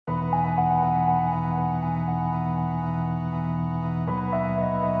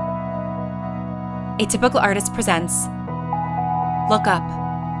Atypical Artist presents Look Up,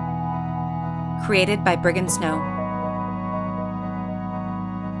 created by Briggan Snow.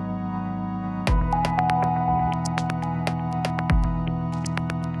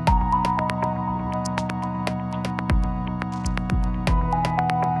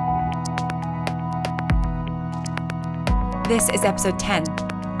 This is episode 10,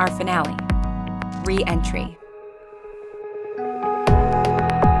 our finale, Re-Entry.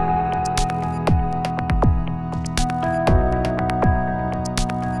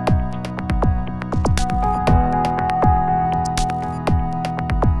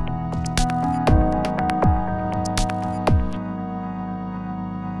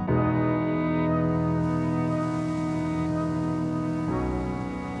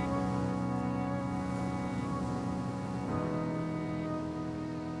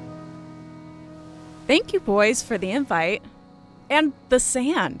 Thank you, boys, for the invite. And the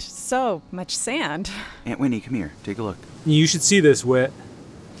sand. So much sand. Aunt Winnie, come here. Take a look. You should see this, Whit.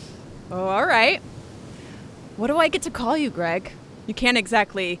 Oh, all right. What do I get to call you, Greg? You can't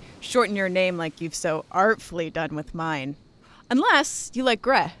exactly shorten your name like you've so artfully done with mine. Unless you like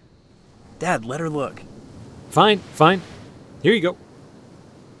Gre. Dad, let her look. Fine. Here you go.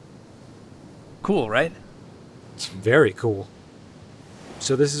 Cool, right? It's very cool.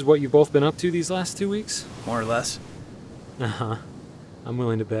 So this is what you've both been up to these last 2 weeks? More or less. Uh-huh. I'm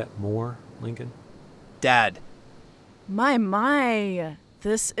willing to bet more, Lincoln. Dad. My.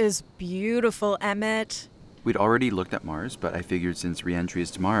 This is beautiful, Emmett. We'd already looked at Mars, but I figured since re-entry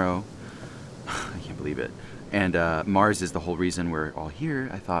is tomorrow, I can't believe it, and Mars is the whole reason we're all here,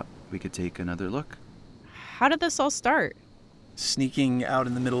 I thought we could take another look. How did this all start? Sneaking out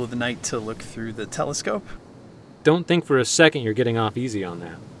in the middle of the night to look through the telescope? Don't think for a second you're getting off easy on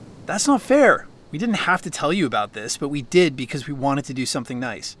that. That's not fair. We didn't have to tell you about this, but we did because we wanted to do something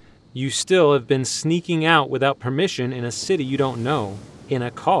nice. You still have been sneaking out without permission in a city you don't know, in a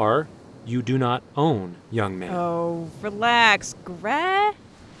car you do not own, young man. Oh, relax, Gre.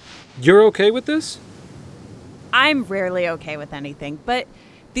 You're okay with this? I'm rarely okay with anything, but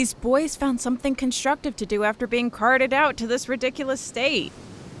these boys found something constructive to do after being carted out to this ridiculous state.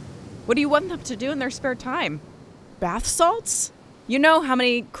 What do you want them to do in their spare time? Bath salts? You know how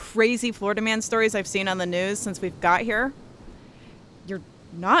many crazy Florida man stories I've seen on the news since we've got here? You're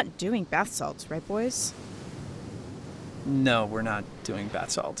not doing bath salts, right, boys? No, we're not doing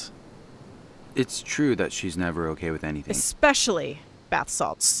bath salts. It's true that she's never okay with anything. Especially bath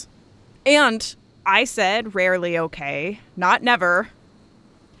salts. And I said rarely okay, not never.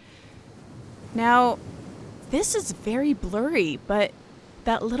 Now, this is very blurry, but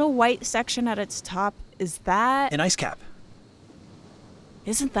that little white section at its top, is that... An ice cap.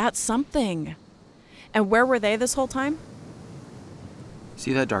 Isn't that something? And where were they this whole time?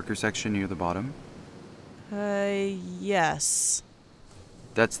 See that darker section near the bottom? Yes.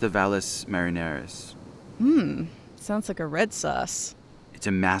 That's the Valles Marineris. Sounds like a red sauce. It's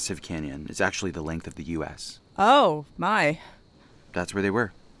a massive canyon. It's actually the length of the U.S. Oh, my. That's where they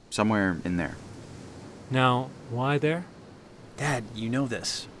were. Somewhere in there. Now, why there? Dad, you know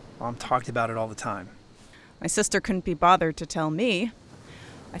this. Mom talked about it all the time. My sister couldn't be bothered to tell me.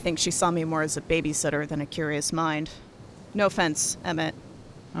 I think she saw me more as a babysitter than a curious mind. No offense, Emmett.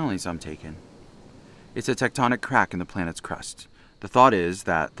 Only some taken. It's a tectonic crack in the planet's crust. The thought is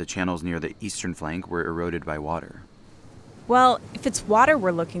that the channels near the eastern flank were eroded by water. Well, if it's water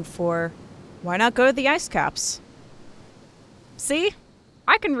we're looking for, why not go to the ice caps? See?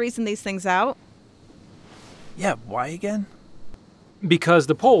 I can reason these things out. Yeah, why again? Because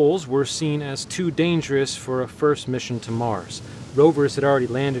the poles were seen as too dangerous for a first mission to Mars. Rovers had already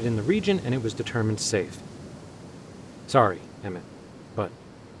landed in the region, and it was determined safe. Sorry, Emmett, but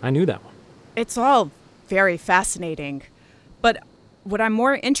I knew that one. It's all very fascinating. But what I'm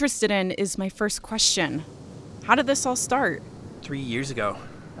more interested in is my first question. How did this all start? 3 years ago,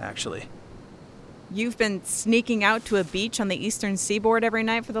 actually. You've been sneaking out to a beach on the eastern seaboard every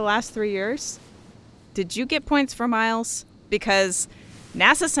night for the last 3 years? Did you get points for miles? Because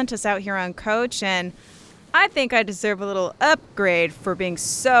NASA sent us out here on coach, and I think I deserve a little upgrade for being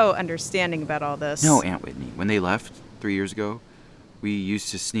so understanding about all this. No, Aunt Whitney. When they left 3 years ago, we used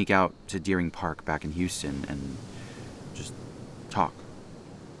to sneak out to Deering Park back in Houston and just talk.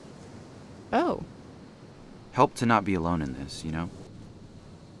 Oh. Help to not be alone in this, you know?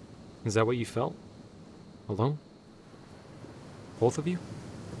 Is that what you felt? Alone? Both of you?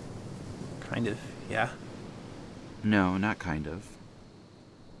 Kind of, yeah. No, not kind of.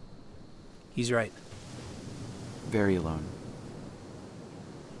 He's right. Very alone.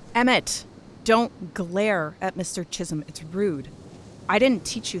 Emmett, don't glare at Mr. Chisholm. It's rude. I didn't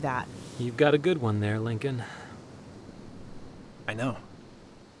teach you that. You've got a good one there, Lincoln. I know.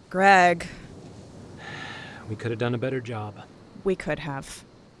 Greg, We could have done a better job. we could have.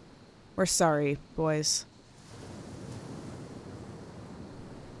 We're sorry, boys.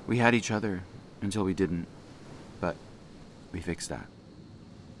 We had each other until we didn't, but we fixed that.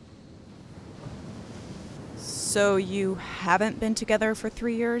 So you haven't been together for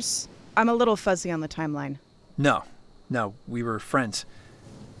 3 years? I'm a little fuzzy on the timeline. No, we were friends.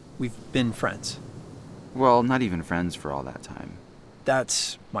 We've been friends. Well, not even friends for all that time.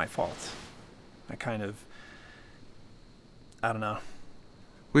 That's my fault. I don't know.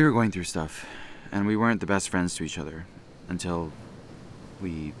 We were going through stuff, and we weren't the best friends to each other until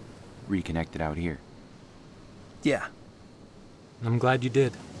we reconnected out here. Yeah. I'm glad you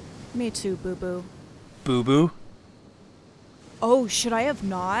did. Me too, boo-boo. Boo-boo? Oh, should I have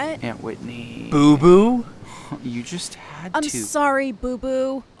not? Aunt Whitney. Boo-boo? You just had I'm to. sorry,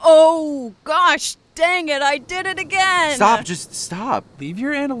 boo-boo. Oh, gosh, dang it, I did it again! Stop, just stop. Leave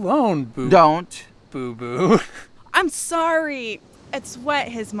your aunt alone, Don't. Boo-boo. I'm sorry. It's what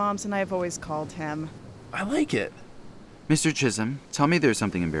his moms and I have always called him. I like it. Mr. Chisholm, tell me there's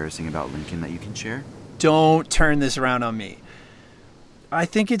something embarrassing about Lincoln that you can share. Don't turn this around on me. I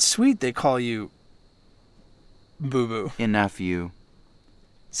think it's sweet they call you Boo-boo. Enough, you.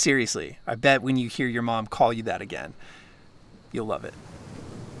 Seriously, I bet when you hear your mom call you that again, you'll love it.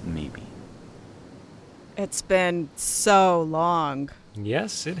 Maybe. It's been so long.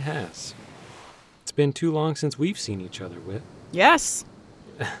 Yes, it has. It's been too long since we've seen each other, Whit. Yes.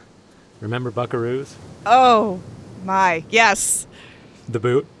 Remember Buckaroos? Oh, my, yes. The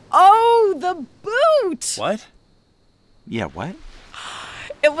boot? Oh, the boot! What? Yeah, what?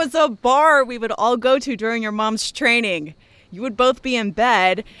 It was a bar we would all go to during your mom's training. You would both be in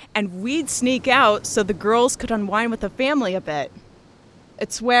bed, and we'd sneak out so the girls could unwind with the family a bit.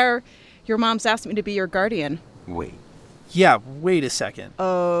 It's where your mom's asked me to be your guardian. Wait. Yeah, wait a second.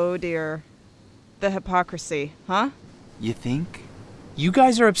 Oh, dear. The hypocrisy, huh? You think? You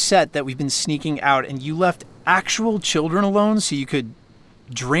guys are upset that we've been sneaking out and you left actual children alone so you could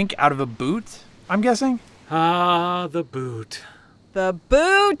drink out of a boot, I'm guessing? Ah, the boot. The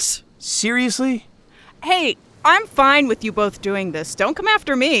boot! Seriously? Hey, I'm fine with you both doing this. Don't come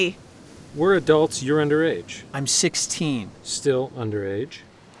after me. We're adults, you're underage. I'm 16. Still underage.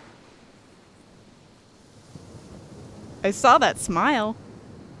 I saw that smile.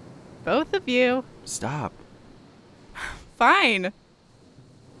 Both of you. Stop. Fine.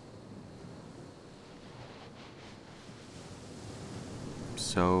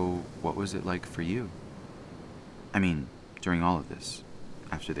 So, what was it like for you? I mean, during all of this,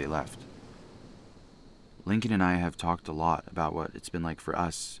 after they left. Lincoln and I have talked a lot about what it's been like for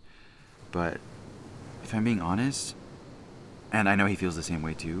us, but if I'm being honest, and I know he feels the same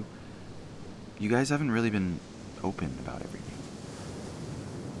way too, you guys haven't really been open about everything.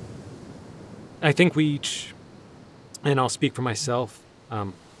 I think we each, and I'll speak for myself,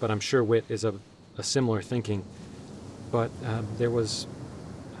 but I'm sure Whit is of a similar thinking, but there was,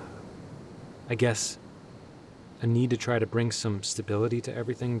 I guess, a need to try to bring some stability to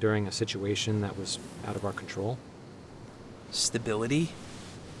everything during a situation that was out of our control. Stability?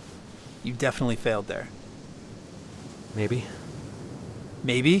 You definitely failed there. Maybe.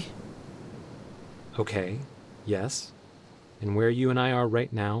 Maybe? Okay, yes. And where you and I are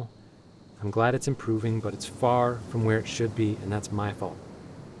right now, I'm glad it's improving, but it's far from where it should be, and that's my fault.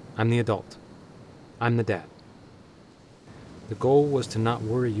 I'm the adult. I'm the dad. The goal was to not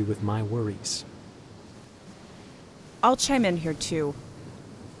worry you with my worries. I'll chime in here too.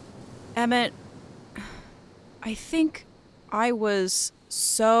 Emmett, I think I was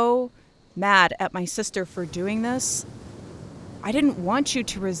so mad at my sister for doing this. I didn't want you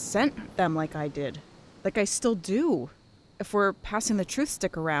to resent them like I did. Like I still do, if we're passing the truth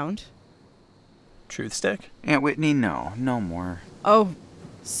stick around. Truth stick? Aunt Whitney, no more. Oh,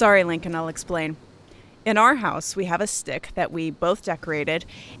 sorry, Lincoln, I'll explain. In our house, we have a stick that we both decorated,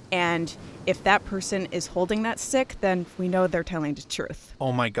 and if that person is holding that stick, then we know they're telling the truth.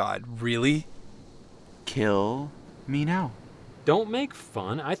 Oh my god, really? Kill me now. Don't make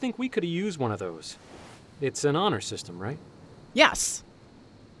fun. I think we could have used one of those. It's an honor system, right? Yes,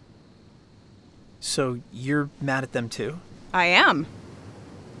 So you're mad at them too? I am.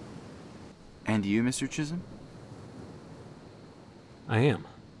 And you, Mr. Chisholm? I am.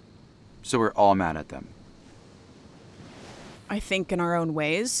 So we're all mad at them. I think in our own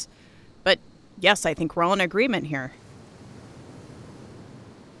ways. But yes, I think we're all in agreement here.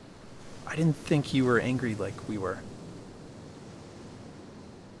 I didn't think you were angry like we were.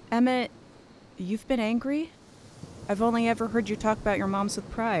 Emmett, you've been angry? I've only ever heard you talk about your moms with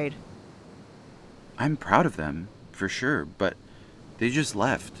pride. I'm proud of them, for sure, but they just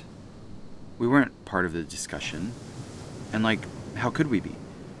left. We weren't part of the discussion. And how could we be?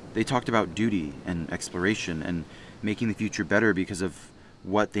 They talked about duty and exploration and making the future better because of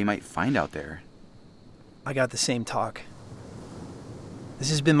what they might find out there. I got the same talk. This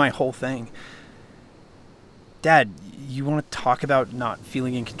has been my whole thing. Dad, you want to talk about not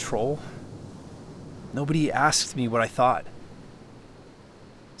feeling in control? Nobody asked me what I thought.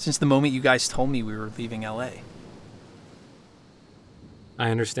 Since the moment you guys told me we were leaving LA.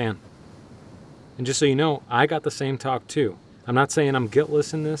 I understand. And just so you know, I got the same talk too. I'm not saying I'm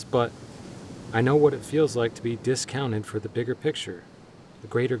guiltless in this, but I know what it feels like to be discounted for the bigger picture, the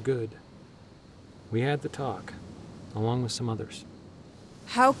greater good. We had the talk, along with some others.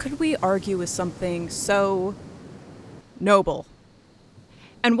 How could we argue with something so noble?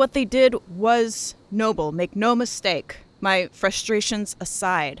 And what they did was noble, make no mistake. My frustrations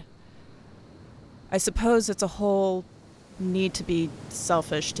aside. I suppose it's a whole need to be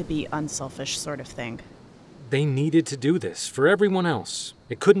selfish to be unselfish sort of thing. They needed to do this for everyone else.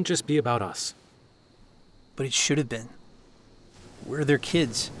 It couldn't just be about us. But it should have been. We're their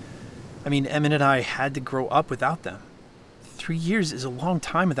kids. I mean, Emmett and I had to grow up without them. 3 years is a long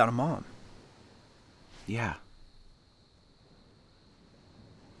time without a mom. Yeah.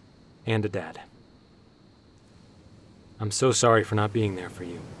 And a dad. I'm so sorry for not being there for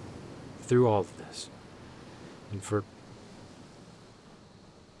you through all of this. And for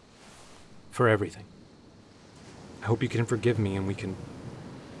everything. I hope you can forgive me and we can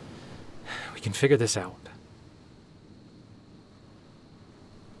figure this out.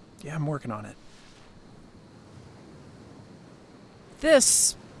 Yeah, I'm working on it.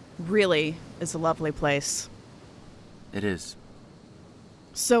 This really is a lovely place. It is.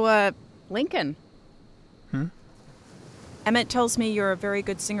 So, Lincoln. Hmm? Emmett tells me you're a very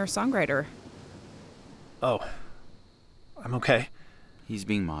good singer-songwriter. Oh, I'm okay. He's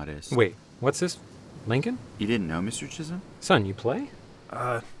being modest. Wait, what's this? Lincoln? You didn't know, Mr. Chisholm? Son, you play?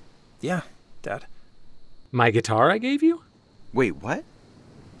 Yeah, Dad. My guitar I gave you? Wait, what?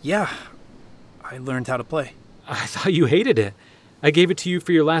 Yeah, I learned how to play. I thought you hated it. I gave it to you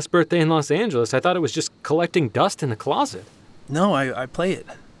for your last birthday in Los Angeles. I thought it was just collecting dust in the closet. No, I play it.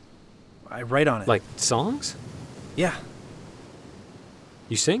 I write on it. Like songs? Yeah,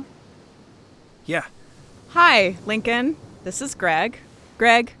 You sing? yeah. Hi, Lincoln. This is Greg.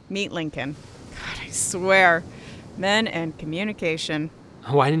 Greg, meet Lincoln. God, I swear. Men and communication.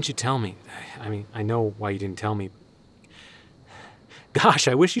 Why didn't you tell me? I mean, I know why you didn't tell me. Gosh,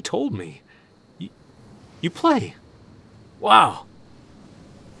 I wish you told me. You play. Wow.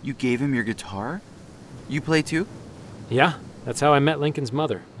 You gave him your guitar? You play too? Yeah, that's how I met Lincoln's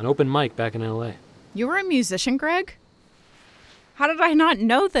mother, an open mic back in LA. You were a musician, Greg? How did I not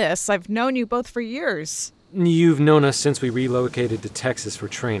know this? I've known you both for years. You've known us since we relocated to Texas for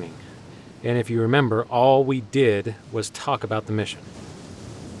training. And if you remember, all we did was talk about the mission.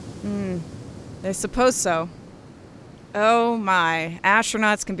 I suppose so. Oh my,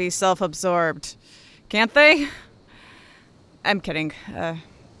 astronauts can be self-absorbed. Can't they? I'm kidding.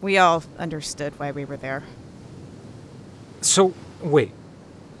 We all understood why we were there. So, wait,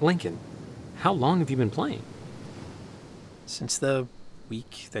 Lincoln, how long have you been playing? Since the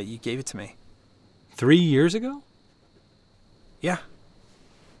week that you gave it to me. 3 years ago? Yeah,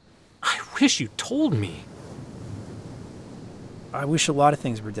 I wish you told me. I wish a lot of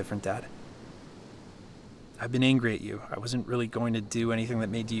things were different, Dad. I've been angry at you. I wasn't really going to do anything that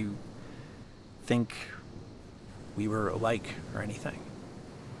made you think we were alike or anything.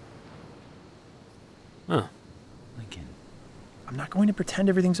 Huh. Lincoln. I'm not going to pretend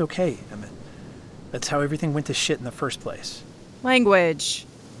everything's okay, Emmett. That's how everything went to shit in the first place. Language.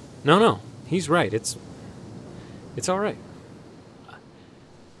 No, he's right. It's all right.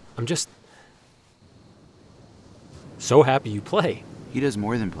 I'm just so happy you play. He does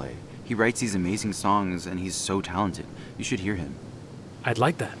more than play. He writes these amazing songs and he's so talented. You should hear him. I'd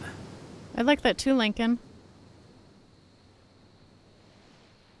like that. I like that too, Lincoln.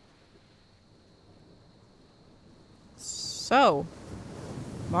 So,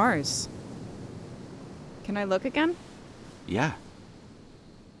 Mars. Can I look again? Yeah.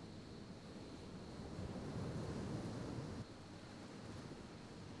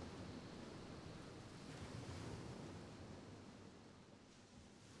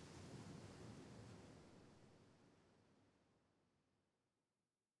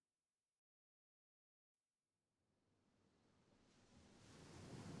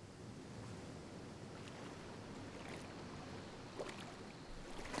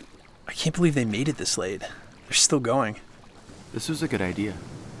 I can't believe they made it this late. They're still going. This was a good idea.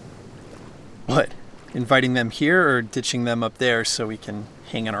 What? Inviting them here or ditching them up there so we can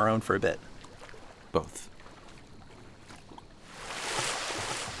hang on our own for a bit? Both.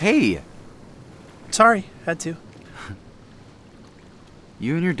 Hey! Sorry, had to.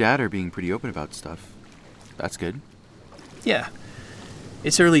 You and your dad are being pretty open about stuff. That's good. Yeah.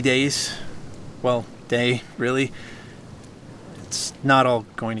 It's early days. Well, day, really. It's not all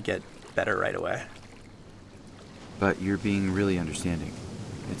going to get better right away. But you're being really understanding.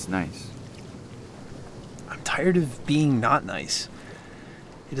 It's nice. I'm tired of being not nice.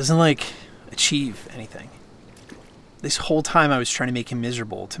 It doesn't, achieve anything. This whole time I was trying to make him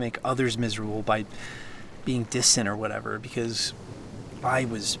miserable, to make others miserable by being distant or whatever, because I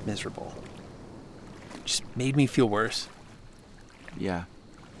was miserable. It just made me feel worse. Yeah.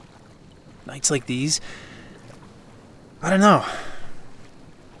 Nights like these, I don't know.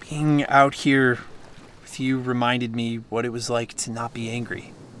 Being out here with you reminded me what it was like to not be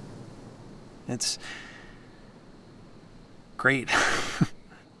angry. It's great.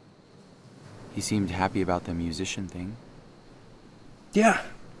 He seemed happy about the musician thing. Yeah,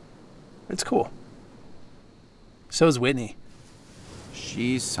 it's cool. So is Whitney.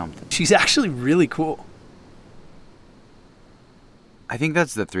 She's something. She's actually really cool. I think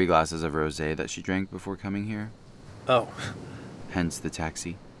that's the 3 glasses of rosé that she drank before coming here. Oh, Hence the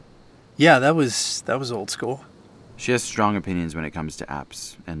taxi. yeah, that was old school. She has strong opinions when it comes to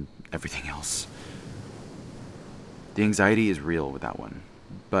apps and everything else. The anxiety is real with that one.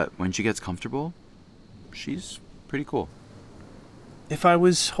 But when she gets comfortable, she's pretty cool. If I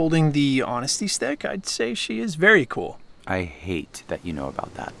was holding the honesty stick, I'd say she is very cool. I hate that you know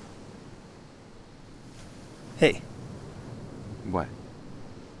about that. Hey, What?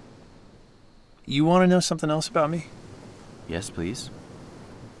 you want to know something else about me? Yes, please.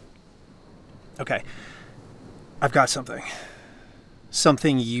 Okay, I've got something.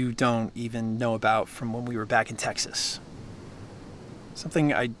 Something you don't even know about from when we were back in Texas.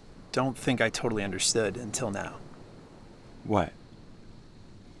 Something I don't think I totally understood until now. What?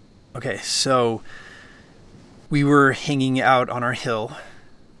 Okay, so we were hanging out on our hill.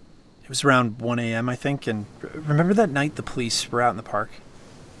 It was around 1 a.m., I think, and remember that night the police were out in the park?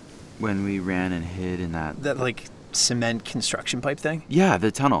 When we ran and hid in that... That, cement construction pipe thing? Yeah,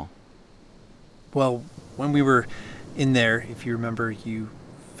 the tunnel. Well, when we were in there, if you remember, you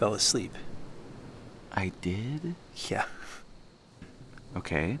fell asleep. I did? Yeah.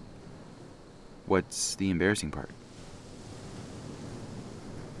 Okay. What's the embarrassing part?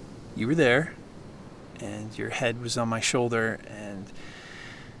 You were there, and your head was on my shoulder, and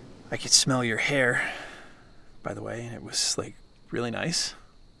I could smell your hair, by the way, and it was, really nice.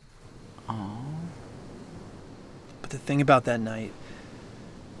 Oh. But the thing about that night,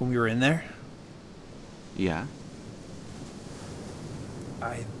 when we were in there, Yeah?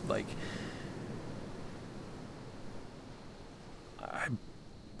 I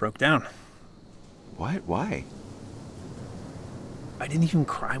broke down. What? Why? I didn't even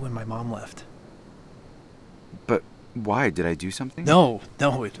cry when my mom left. But why? Did I do something? No,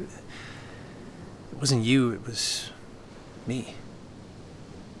 it wasn't you, it was me.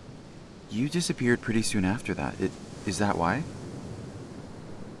 You disappeared pretty soon after that. Is that why?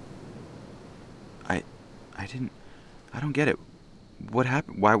 I don't get it. What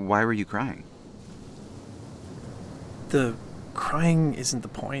happened? Why were you crying? The crying isn't the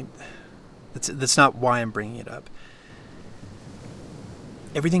point. That's not why I'm bringing it up.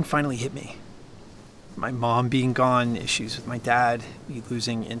 Everything finally hit me. My mom being gone, issues with my dad, me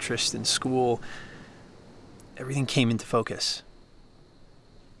losing interest in school. Everything came into focus.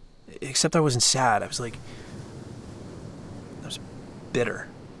 Except I wasn't sad. I was bitter.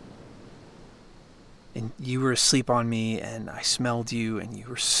 And you were asleep on me, and I smelled you, and you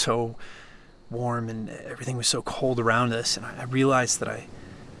were so warm, and everything was so cold around us, and I realized that I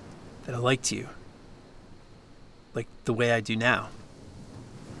liked you. Like the way I do now.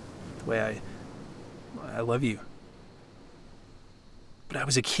 The way I love you. But I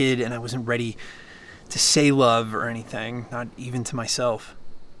was a kid, and I wasn't ready to say love or anything, not even to myself.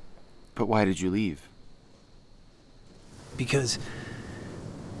 But why did you leave? Because,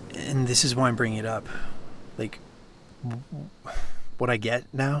 and this is why I'm bringing it up, what I get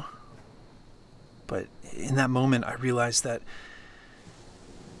now. But in that moment, I realized that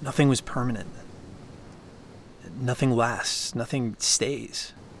nothing was permanent. Nothing lasts. Nothing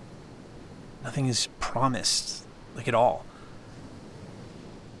stays. Nothing is promised, at all.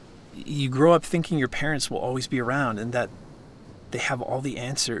 You grow up thinking your parents will always be around and that they have all the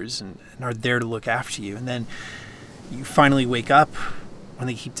answers and are there to look after you. And then you finally wake up when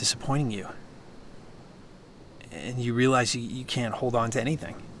they keep disappointing you. And you realize you can't hold on to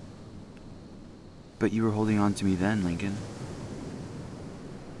anything. But you were holding on to me then, Lincoln.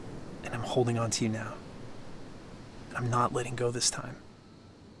 And I'm holding on to you now. And I'm not letting go this time.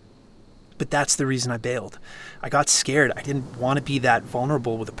 But that's the reason I bailed. I got scared. I didn't want to be that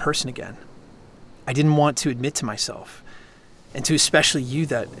vulnerable with a person again. I didn't want to admit to myself, and to especially you,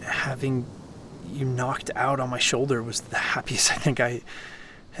 that having you knocked out on my shoulder was the happiest I think I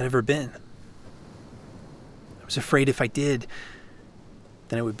had ever been. I was afraid if I did,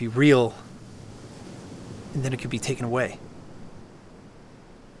 then it would be real, and then it could be taken away.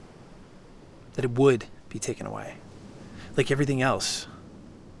 That it would be taken away. Like everything else.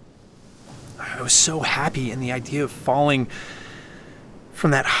 I was so happy in the idea of falling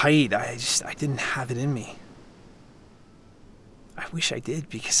from that height. I didn't have it in me. I wish I did,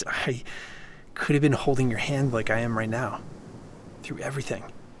 because I could have been holding your hand like I am right now, through everything.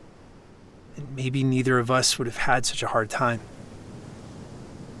 And maybe neither of us would have had such a hard time.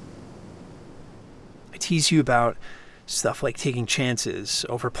 I tease you about stuff like taking chances,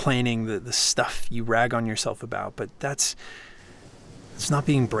 over-planning the stuff you rag on yourself about, but that's not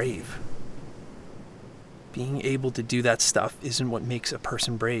being brave. Being able to do that stuff isn't what makes a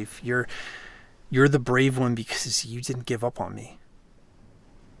person brave. You're the brave one because you didn't give up on me.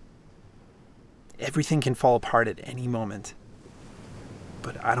 Everything can fall apart at any moment.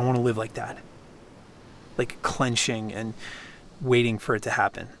 But I don't want to live like that. Like clenching and waiting for it to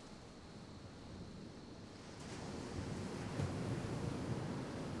happen.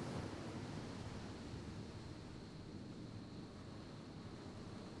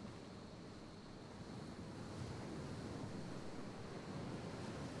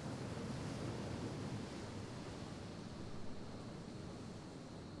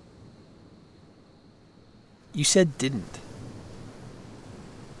 You said didn't.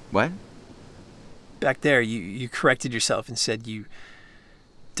 What? Back there, you corrected yourself and said you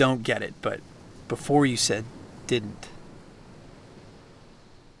don't get it, but before you said didn't.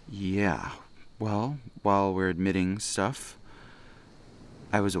 Yeah. Well, while we're admitting stuff,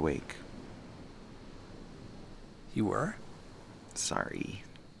 I was awake. You were? Sorry.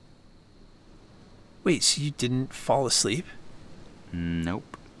 Wait, so you didn't fall asleep?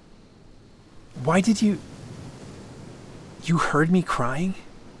 Nope. Why did you... You heard me crying?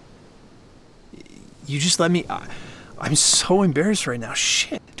 You just let me... I'm so embarrassed right now.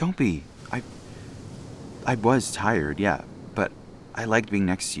 Shit. Don't be. I was tired, yeah, but I liked being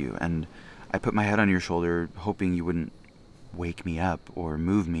next to you, and I put my head on your shoulder hoping you wouldn't wake me up or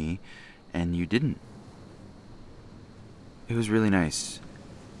move me, and you didn't. It was really nice.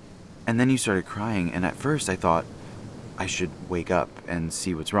 And then you started crying, and at first I thought I should wake up and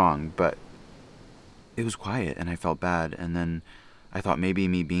see what's wrong, but it was quiet and I felt bad, and then I thought maybe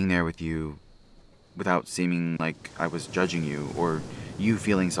me being there with you without seeming like I was judging you or you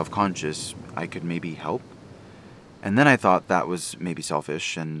feeling self-conscious, I could maybe help. And then I thought that was maybe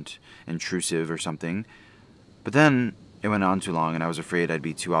selfish and intrusive or something. But then it went on too long and I was afraid I'd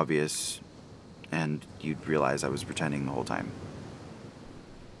be too obvious and you'd realize I was pretending the whole time.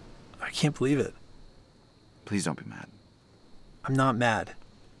 I can't believe it. Please don't be mad. I'm not mad.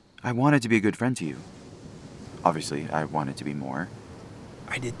 I wanted to be a good friend to you. Obviously, I wanted to be more.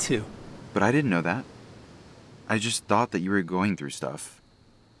 I did too. But I didn't know that. I just thought that you were going through stuff.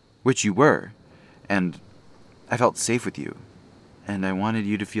 Which you were. And I felt safe with you. And I wanted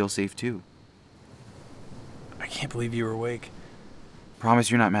you to feel safe too. I can't believe you were awake. Promise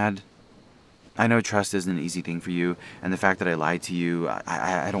you're not mad? I know trust isn't an easy thing for you, and the fact that I lied to you,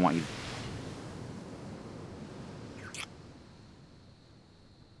 I don't want you...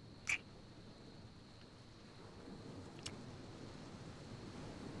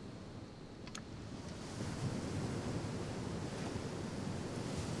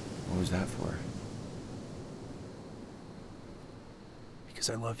 What was that for? Because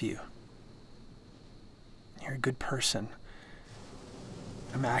I love you. You're a good person.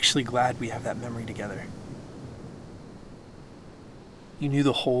 I'm actually glad we have that memory together. You knew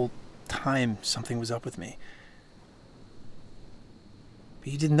the whole time something was up with me.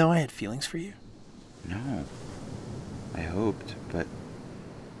 But you didn't know I had feelings for you? No. I hoped, but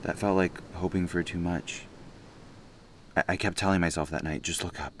that felt like hoping for too much. I kept telling myself that night, just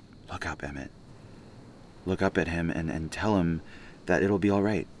look up. Look up, Emmett. Look up at him and tell him that it'll be all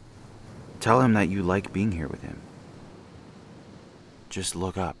right. Tell him that you like being here with him. Just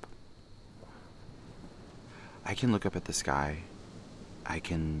look up. I can look up at the sky. I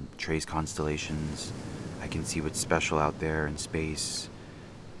can trace constellations. I can see what's special out there in space.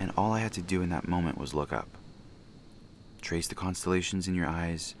 And all I had to do in that moment was look up. Trace the constellations in your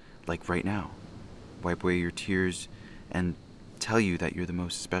eyes, like right now. Wipe away your tears, and tell you that you're the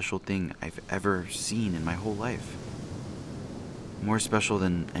most special thing I've ever seen in my whole life. More special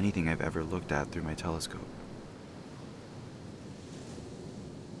than anything I've ever looked at through my telescope.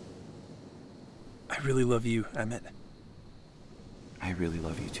 I really love you, Emmett. I really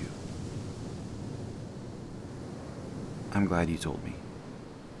love you too. I'm glad you told me.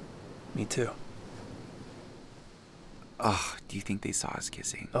 Me too. Ugh, do you think they saw us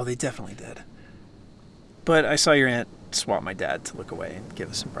kissing? Oh, they definitely did. But I saw your aunt swap my dad to look away and give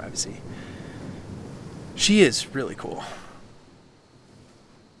us some privacy. She is really cool.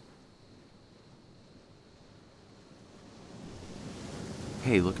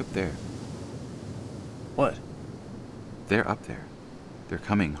 Hey, look up there. What? They're up there. They're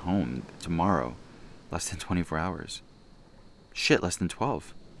coming home tomorrow. Less than 24 hours. Shit, less than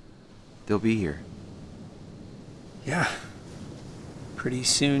 12. They'll be here. Yeah. Pretty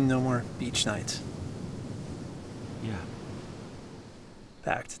soon, no more beach nights. Yeah.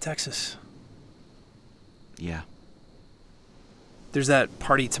 Back to Texas. Yeah. There's that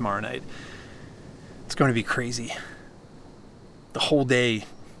party tomorrow night. It's going to be crazy. The whole day,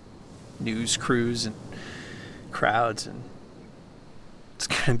 news crews and crowds, and it's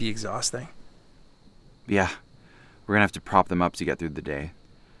going to be exhausting. Yeah. We're gonna have to prop them up to get through the day.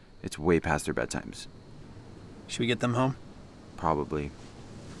 It's way past their bedtimes. Should we get them home? Probably.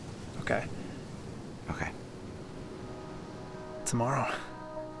 Okay. Okay. Tomorrow.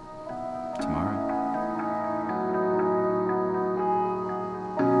 Tomorrow.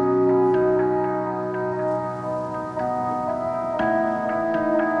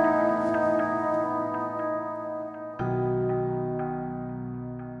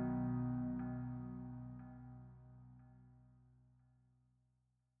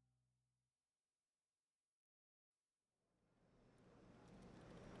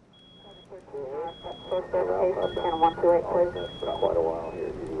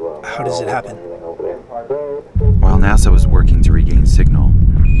 How does it happen? While NASA was working to regain signal,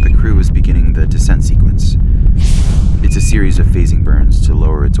 the crew was beginning the descent sequence. It's a series of phasing burns to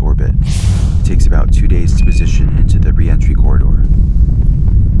lower its orbit. It takes about 2 days to position into the re-entry corridor.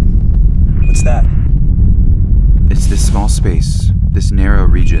 What's that? It's this small space, this narrow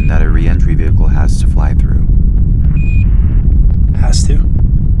region that a re-entry vehicle has to fly through. Has to?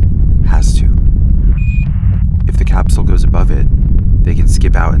 Has to. If the capsule goes above it, they can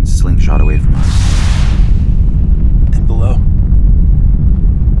skip out and slingshot away from us. And below?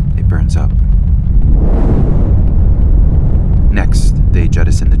 It burns up. Next, they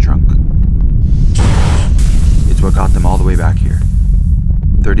jettison the trunk. It's what got them all the way back here.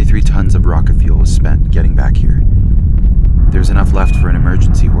 33 tons of rocket fuel was spent getting back here. There's enough left for an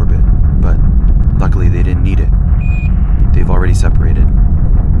emergency orbit, but luckily they didn't need it. They've already separated.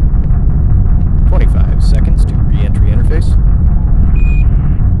 25 seconds to re-entry interface.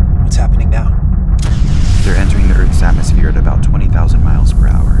 What's happening now? They're entering the Earth's atmosphere at about 20,000 miles per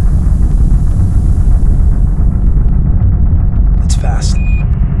hour. That's fast.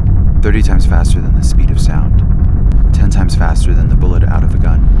 30 times faster than the speed of sound. 10 times faster than the bullet out of a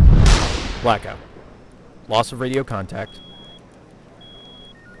gun. Blackout. Loss of radio contact.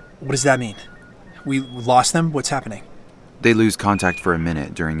 What does that mean? We lost them? What's happening? They lose contact for a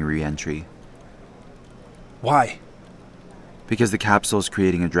minute during re-entry. Why? Because the capsule is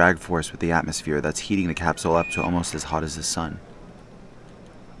creating a drag force with the atmosphere that's heating the capsule up to almost as hot as the sun.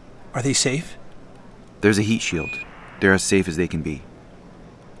 Are they safe? There's a heat shield. They're as safe as they can be.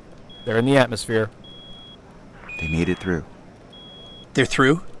 They're in the atmosphere. They made it through. They're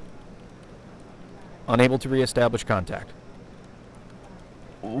through? Unable to re-establish contact.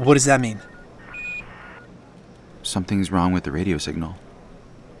 What does that mean? Something's wrong with the radio signal.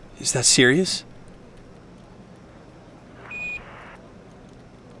 Is that serious?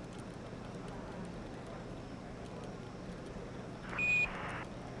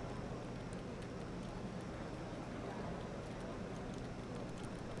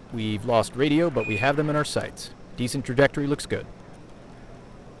 We've lost radio, but we have them in our sights. Decent trajectory looks good.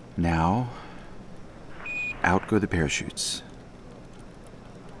 Now, out go the parachutes.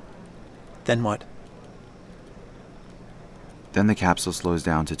 Then what? Then the capsule slows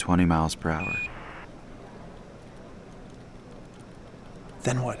down to 20 miles per hour.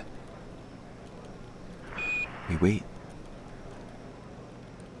 Then what? We wait.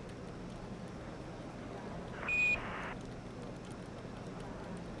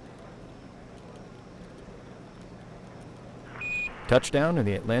 Touchdown in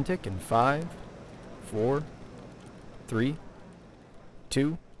the Atlantic in 5, 4, 3,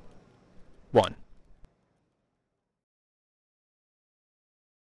 2, 1.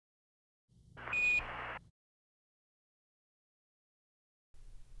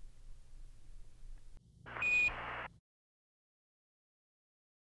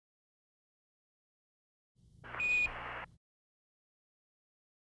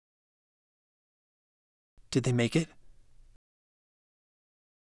 Did they make it?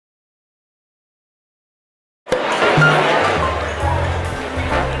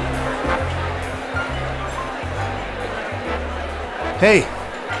 Hey,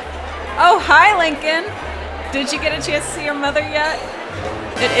 Oh, hi, Lincoln. Did you get a chance to see your mother yet?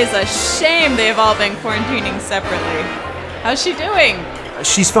 It is a shame they've all been quarantining separately. How's she doing?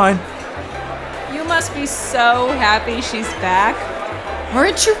 she's fine. You must be so happy she's back.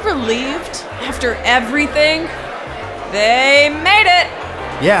 Aren't you relieved after everything? They made it!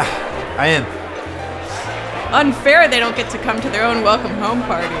 Yeah, I am. Unfair they don't get to come to their own welcome home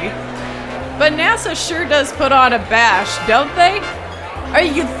party. But NASA sure does put on a bash, don't they? Or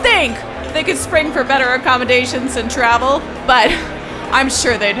you'd think they could spring for better accommodations and travel, but I'm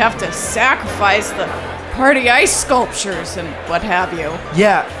sure they'd have to sacrifice the party ice sculptures and what have you.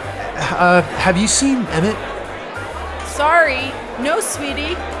 Yeah, have you seen Emmett? Sorry, no,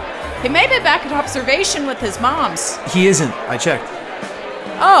 sweetie. He may be back at observation with his moms. He isn't. I checked.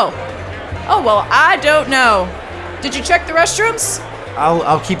 Oh, well, I don't know. Did you check the restrooms?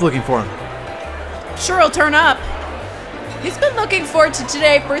 I'll keep looking for him. Sure, he'll turn up. He's been looking forward to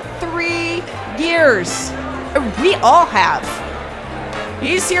today for 3 years. We all have.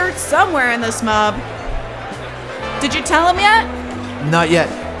 He's here somewhere in this mob. Did you tell him yet? Not yet.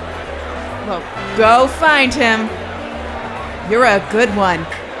 Well, go find him. You're a good one.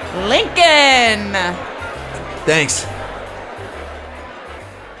 Lincoln! Thanks.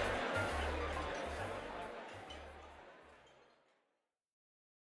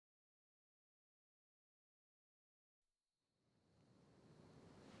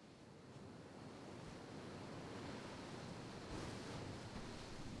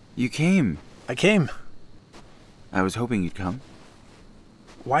 You came. I came. I was hoping you'd come.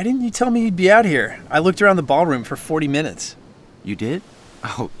 Why didn't you tell me you'd be out here? I looked around the ballroom for 40 minutes. You did?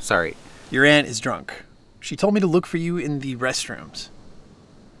 Oh, sorry. Your aunt is drunk. She told me to look for you in the restrooms.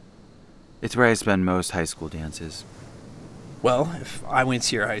 It's where I spend most high school dances. Well, if I went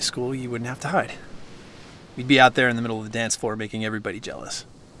to your high school, you wouldn't have to hide. We'd be out there in the middle of the dance floor making everybody jealous.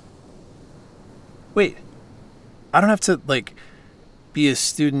 Wait, I don't have to, be a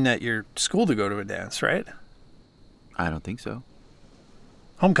student at your school to go to a dance, right? I don't think so.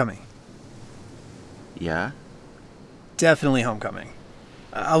 Homecoming. Yeah? Definitely homecoming.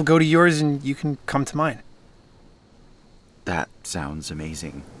 I'll go to yours and you can come to mine. That sounds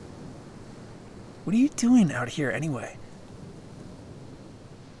amazing. What are you doing out here anyway?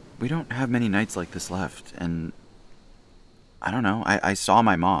 We don't have many nights like this left, and I don't know. I saw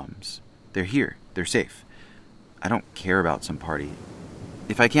my moms. They're here. They're safe. I don't care about some party.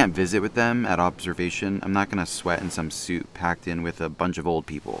 If I can't visit with them at observation, I'm not gonna sweat in some suit packed in with a bunch of old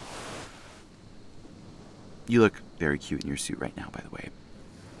people. You look very cute in your suit right now, by the way.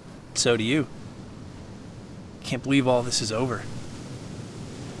 So do you. Can't believe all this is over.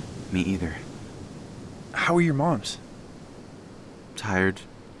 Me either. How are your moms? Tired,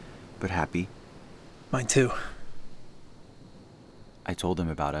 but happy. Mine too. I told them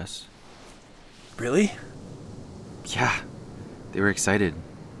about us. Really? Yeah. They were excited.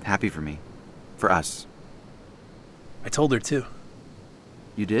 Happy for me. For us. I told her too.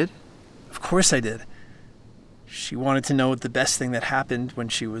 You did? Of course I did. She wanted to know what the best thing that happened when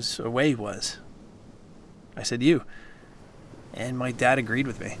she was away was. I said you. And my dad agreed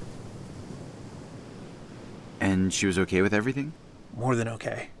with me. And she was okay with everything? More than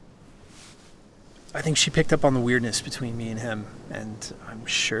okay. I think she picked up on the weirdness between me and him, and I'm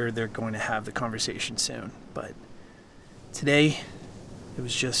sure they're going to have the conversation soon. But today, it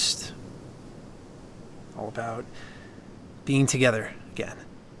was just all about being together again.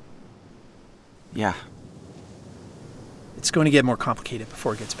 Yeah. It's going to get more complicated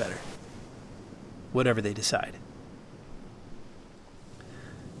before it gets better. Whatever they decide.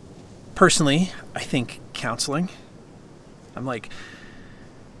 Personally, I think counseling. I'm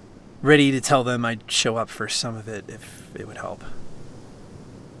ready to tell them I'd show up for some of it if it would help.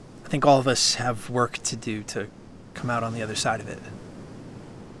 I think all of us have work to do to come out on the other side of it.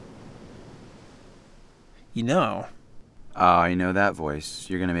 You know. I know that voice.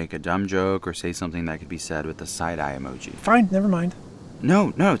 You're gonna make a dumb joke or say something that could be said with the side-eye emoji. Fine, never mind.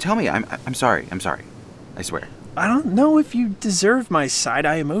 No, tell me. I'm sorry. I swear. I don't know if you deserve my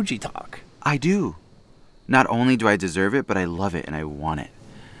side-eye emoji talk. I do. Not only do I deserve it, but I love it and I want it.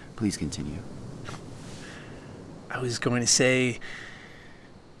 Please continue. I was going to say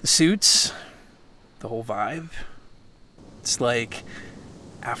the suits, the whole vibe. It's like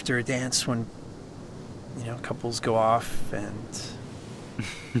after a dance when, couples go off and...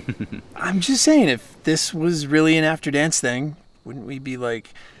 I'm just saying, if this was really an after dance thing, wouldn't we be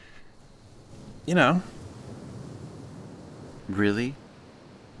Really?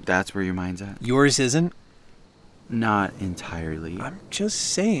 That's where your mind's at? Yours isn't? Not entirely. I'm just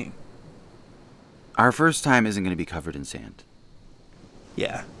saying. Our first time isn't going to be covered in sand.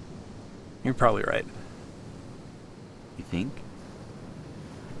 Yeah. You're probably right. You think?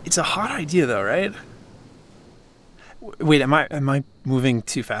 It's a hot idea though, right? Wait, am I moving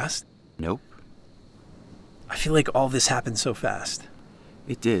too fast? Nope. I feel like all this happened so fast.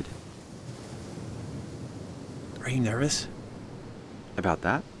 It did. Are you nervous? About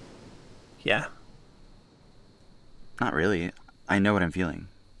that? Yeah. Not really. I know what I'm feeling.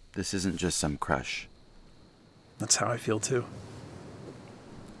 This isn't just some crush. That's how I feel too.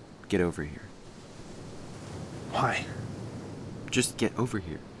 Get over here. Why? Just get over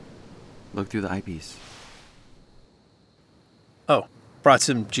here. Look through the eyepiece. Oh, brought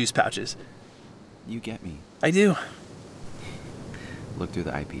some juice pouches. You get me. I do. Look through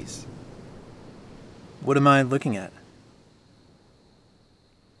the eyepiece. What am I looking at?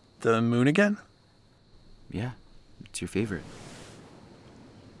 The moon again? Yeah, it's your favorite.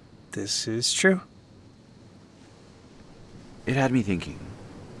 This is true. It had me thinking.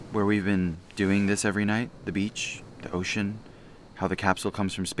 Where we've been doing this every night, the beach, the ocean, how the capsule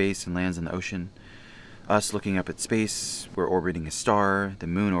comes from space and lands in the ocean, us looking up at space, we're orbiting a star, the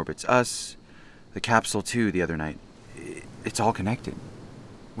moon orbits us, the capsule too the other night. It's all connected.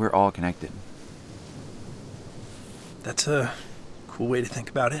 We're all connected. That's a cool way to think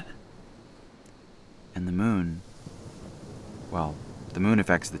about it. And the moon, well, the moon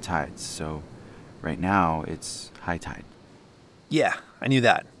affects the tides, so right now it's high tide. Yeah, I knew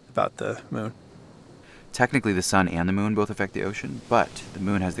that about the moon. Technically, the sun and the moon both affect the ocean, but the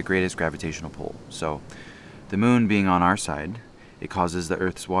moon has the greatest gravitational pull. So, the moon being on our side, it causes the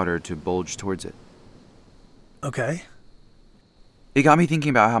Earth's water to bulge towards it. Okay. It got me thinking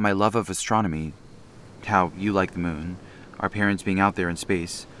about how my love of astronomy, how you like the moon, our parents being out there in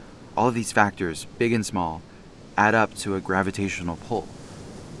space, all of these factors, big and small, add up to a gravitational pull.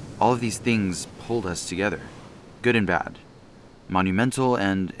 All of these things pulled us together, good and bad, monumental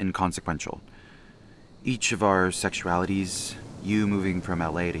and inconsequential. Each of our sexualities, you moving from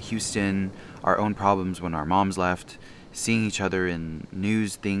LA to Houston, our own problems when our moms left, seeing each other in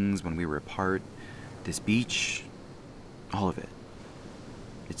news things when we were apart, this beach, all of it.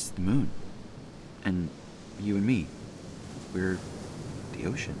 It's the moon. And you and me, we're the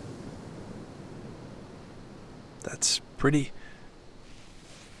ocean. That's pretty.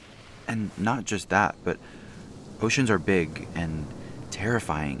 And not just that, but oceans are big and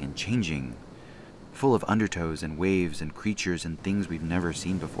terrifying and changing, full of undertows and waves and creatures and things we've never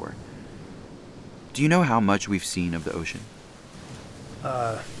seen before. Do you know how much we've seen of the ocean?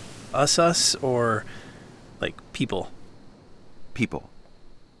 Us, or like people? People.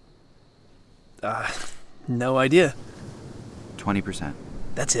 No idea. 20%.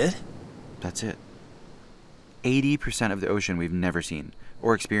 That's it? That's it. 80% of the ocean we've never seen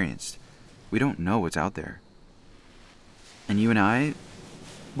or experienced. We don't know what's out there. And you and I,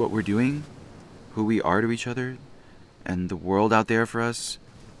 what we're doing, who we are to each other, and the world out there for us,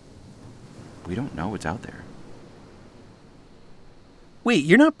 we don't know what's out there. Wait,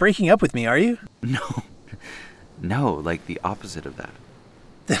 you're not breaking up with me, are you? No. No, like the opposite of that.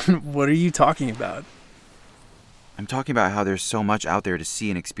 Then what are you talking about? I'm talking about how there's so much out there to see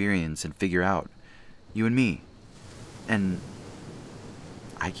and experience and figure out. You and me. And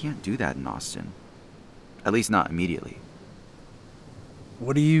I can't do that in Austin. At least not immediately.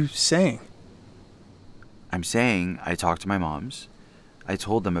 What are you saying? I'm saying I talked to my moms. I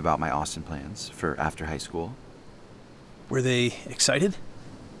told them about my Austin plans for after high school. Were they excited?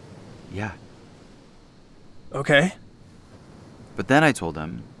 Yeah. Okay. But then I told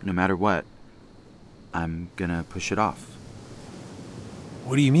them, no matter what, I'm gonna push it off.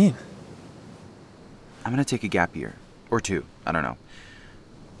 What do you mean? I'm gonna take a gap year. Or 2. I don't know.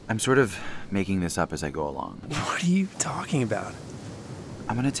 I'm sort of making this up as I go along. What are you talking about?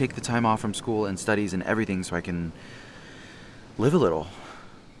 I'm gonna take the time off from school and studies and everything so I can live a little,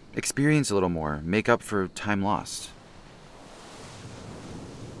 experience a little more, make up for time lost.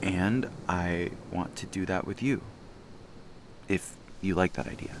 And I want to do that with you, if you like that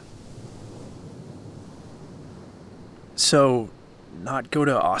idea. So, not go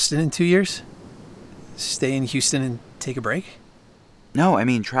to Austin in 2 years? Stay in Houston and take a break? No, I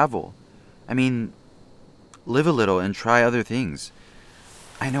mean travel. I mean, live a little and try other things.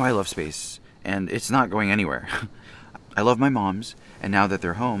 I know I love space, and it's not going anywhere. I love my moms, and now that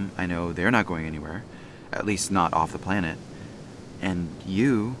they're home, I know they're not going anywhere. At least not off the planet. And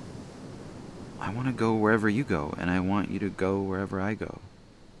you, I want to go wherever you go, and I want you to go wherever I go.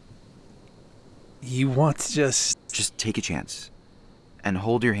 You want to just Just take a chance. And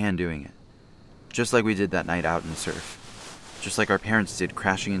hold your hand doing it. Just like we did that night out in the surf. Just like our parents did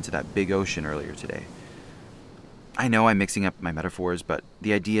crashing into that big ocean earlier today. I know I'm mixing up my metaphors, but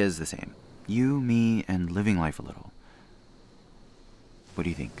the idea is the same. You, me, and living life a little. What do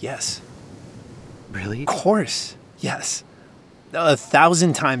you think? Yes. Really? Of course. Yes.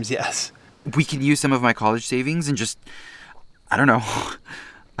 1,000 times yes. We can use some of my college savings and just... I don't know.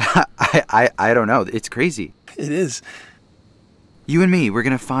 I don't know. It's crazy. It is. You and me, we're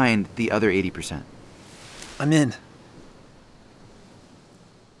gonna find the other 80%. I'm in.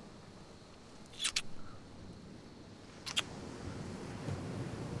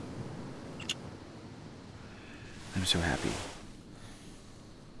 I'm so happy.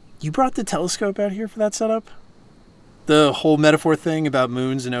 You brought the telescope out here for that setup? The whole metaphor thing about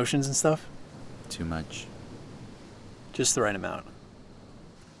moons and oceans and stuff? Too much. Just the right amount.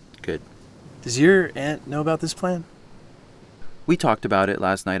 Good. Does your aunt know about this plan? We talked about it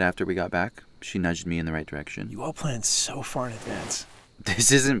last night after we got back. She nudged me in the right direction. You all planned so far in advance.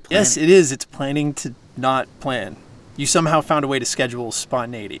 This isn't planned. Yes, it is. It's planning to not plan. You somehow found a way to schedule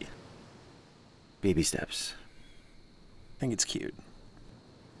spontaneity. Baby steps. I think it's cute.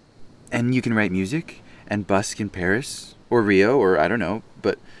 And you can write music and busk in Paris or Rio or I don't know,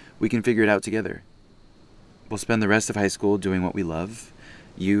 but we can figure it out together. We'll spend the rest of high school doing what we love.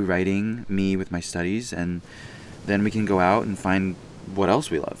 You writing, me with my studies, and then we can go out and find what else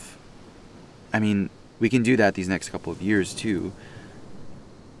we love. I mean, we can do that these next couple of years too.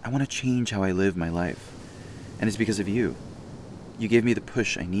 I want to change how I live my life. And it's because of you. You gave me the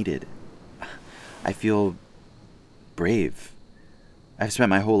push I needed. I feel brave. I've spent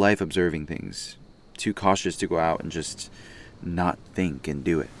my whole life observing things, too cautious to go out and just not think and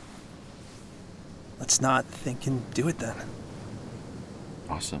do it. Let's not think and do it then.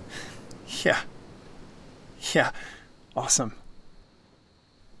 Awesome. Yeah. Yeah. Awesome.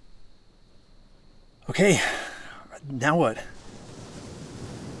 Okay. Now what?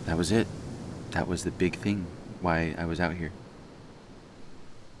 That was it. That was the big thing, why I was out here.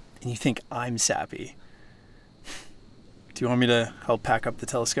 And you think I'm sappy? Do you want me to help pack up the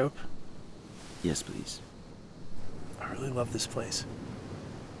telescope? Yes, please. I really love this place.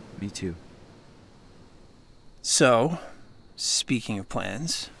 Me too. So, speaking of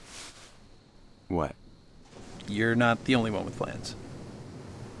plans, What? you're not the only one with plans.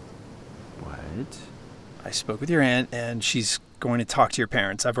 What? I spoke with your aunt, and she's going to talk to your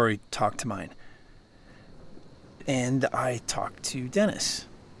parents. I've already talked to mine. And I talked to Dennis.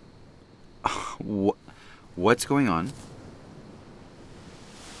 What's going on?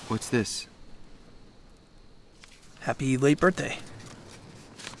 What's this? Happy late birthday.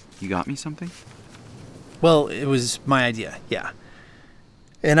 You got me something? Well, it was my idea, yeah.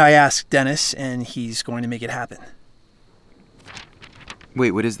 And I asked Dennis, and he's going to make it happen.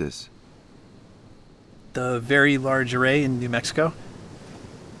 Wait, what is this? The very large array in New Mexico.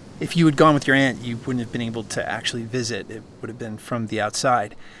 If you had gone with your aunt, you wouldn't have been able to actually visit. It would have been from the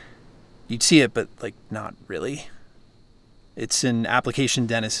outside. You'd see it, but, not really. It's an application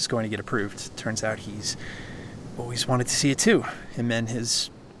Dennis is going to get approved. Turns out he's always wanted to see it too. Him and his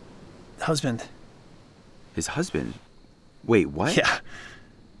husband. His husband? Wait, what? Yeah.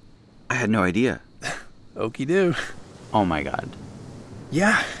 I had no idea. Okie do. Oh my god.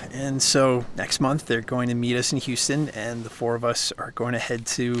 Yeah, and so next month they're going to meet us in Houston, and the four of us are going to head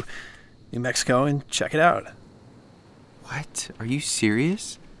to New Mexico and check it out. What? Are you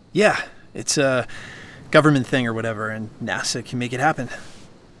serious? Yeah, it's a government thing or whatever, and NASA can make it happen.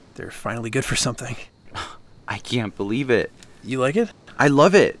 They're finally good for something. I can't believe it. You like it? I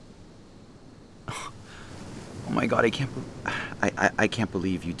love it. Oh my god, I can't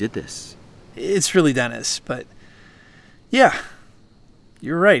believe you did this. It's really Dennis, but yeah,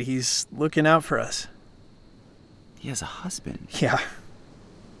 you're right. He's looking out for us. He has a husband. Yeah.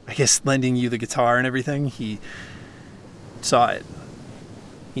 I guess lending you the guitar and everything, he saw it.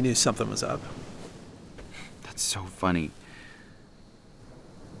 He knew something was up. That's so funny.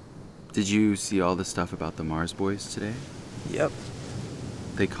 Did you see all the stuff about the Mars boys today? Yep.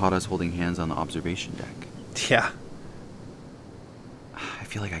 They caught us holding hands on the observation deck. Yeah. I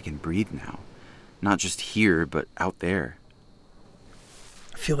feel like I can breathe now. Not just here, but out there.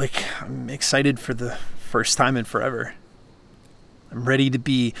 I feel like I'm excited for the first time in forever. I'm ready to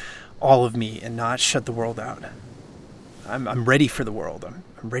be all of me and not shut the world out. I'm ready for the world. I'm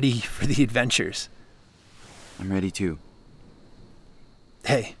ready for the adventures. I'm ready too.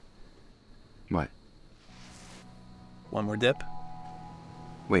 Hey, What? one more dip?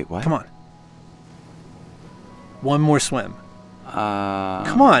 Wait, what? Come on. One more swim. Come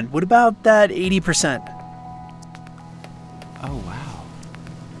Come on, what about that 80%?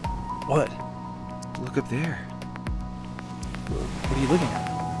 Look up there, What are you looking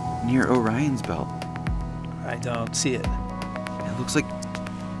at? near Orion's belt. I don't see it. It looks like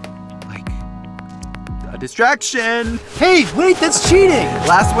a distraction. Hey, wait, that's cheating!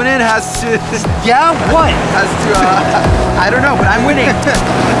 Last one in has to Yeah, what? I don't know, but I'm winning.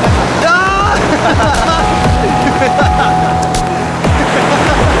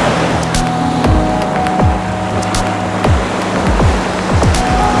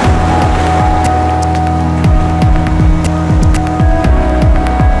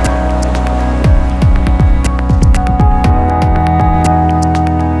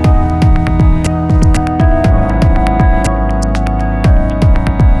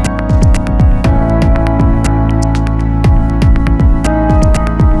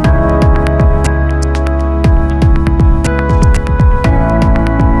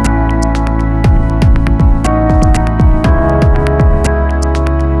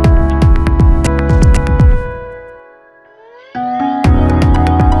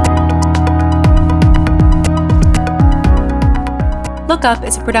 Look Up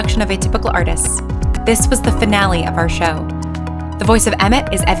is a production of Atypical Artists. This was the finale of our show. The voice of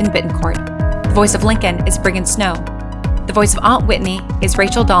Emmett is Evan Bittencourt. The voice of Lincoln is Brigham Snow. The voice of Aunt Whitney is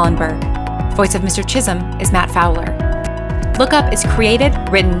Rachel Dollenberg. The voice of Mr. Chisholm is Matt Fowler. Look Up is created,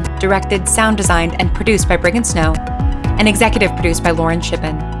 written, directed, sound designed, and produced by Brigham Snow, and executive produced by Lauren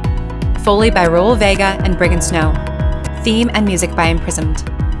Shippen. Foley by Raul Vega and Brigham Snow. Theme and music by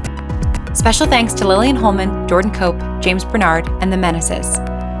Imprisoned. Special thanks to Lillian Holman, Jordan Cope, James Bernard, and the Menaces.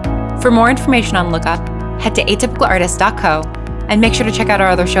 For more information on Look Up, head to atypicalartist.co and make sure to check out our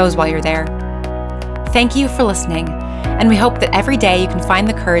other shows while you're there. Thank you for listening, and we hope that every day you can find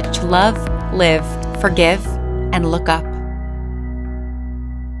the courage to love, live, forgive, and look up.